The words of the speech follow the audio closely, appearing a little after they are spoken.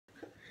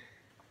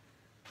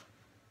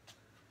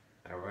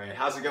All right,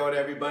 how's it going,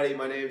 everybody?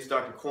 My name is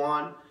Dr.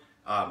 Kwan.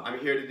 I'm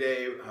here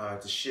today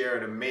to share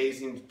an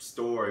amazing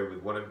story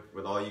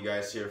with all you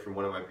guys here from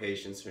one of my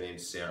patients. Her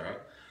name's Sarah.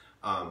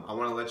 I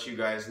want to let you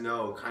guys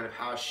know kind of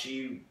how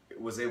she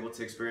was able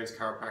to experience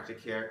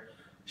chiropractic care.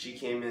 She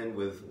came in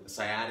with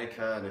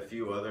sciatica and a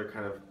few other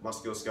kind of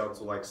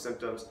musculoskeletal-like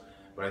symptoms,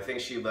 but I think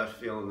she left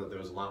feeling that there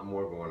was a lot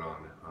more going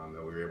on that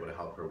we were able to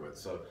help her with.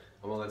 So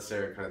I'm gonna let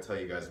Sarah kind of tell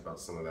you guys about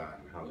some of that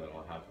and how that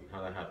all happened.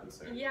 How that happened,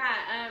 Sarah? Yeah,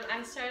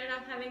 I started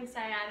off having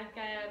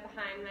sciatica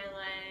behind my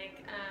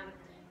leg,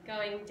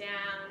 going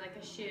down like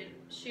a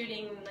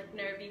shooting like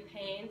nervy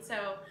pain.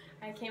 So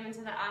I came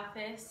into the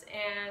office,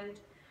 and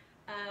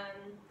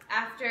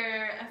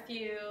after a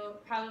few,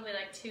 probably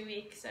like 2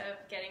 weeks of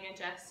getting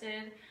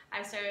adjusted,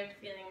 I started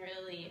feeling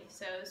relief.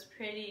 So it was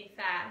pretty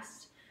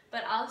fast.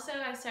 But also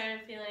I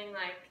started feeling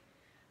like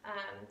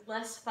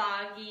less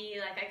foggy,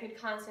 like I could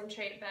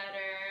concentrate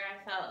better.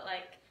 I felt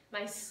like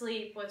my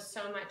sleep was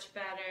so much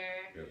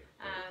better. Good.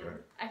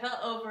 I felt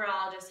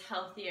overall just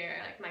healthier,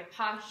 like my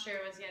posture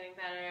was getting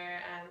better,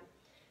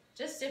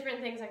 just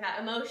different things like that.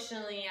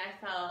 Emotionally,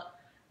 I felt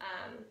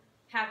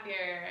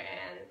happier,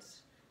 and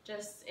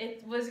just,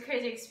 it was a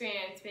crazy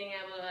experience being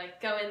able to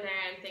like go in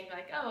there and think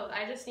like, oh,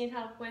 I just need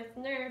help with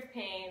nerve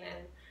pain,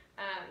 and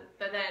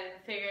but then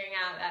figuring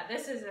out that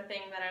this is the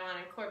thing that I want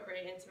to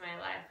incorporate into my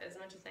life as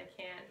much as I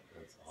can.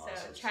 That's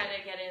awesome. So try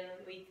to get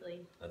in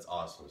weekly. That's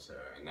awesome,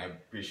 Sarah, and I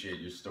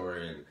appreciate your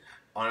story. And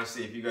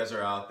honestly, if you guys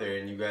are out there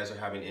and you guys are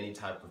having any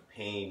type of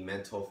pain,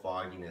 mental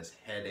fogginess,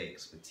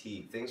 headaches,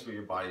 fatigue, things where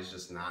your body's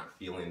just not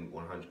feeling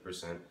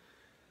 100%,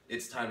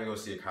 it's time to go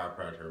see a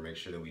chiropractor and make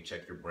sure that we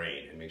check your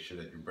brain and make sure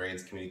that your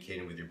brain's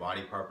communicating with your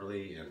body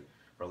properly. And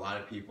for a lot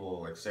of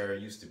people, like Sarah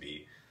used to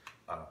be,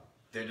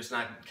 they're just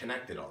not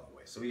connected all the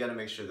way. So we got to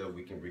make sure that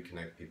we can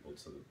reconnect people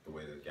to the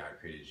way that God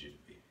created you to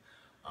be.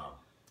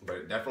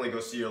 But definitely go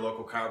see your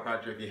local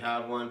chiropractor if you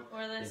have one.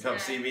 Or you come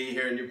see me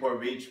here in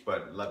Newport Beach,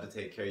 but love to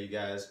take care of you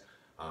guys.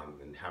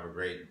 And have a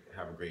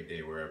great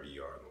day wherever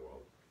you are in the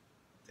world.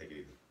 Take it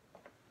easy.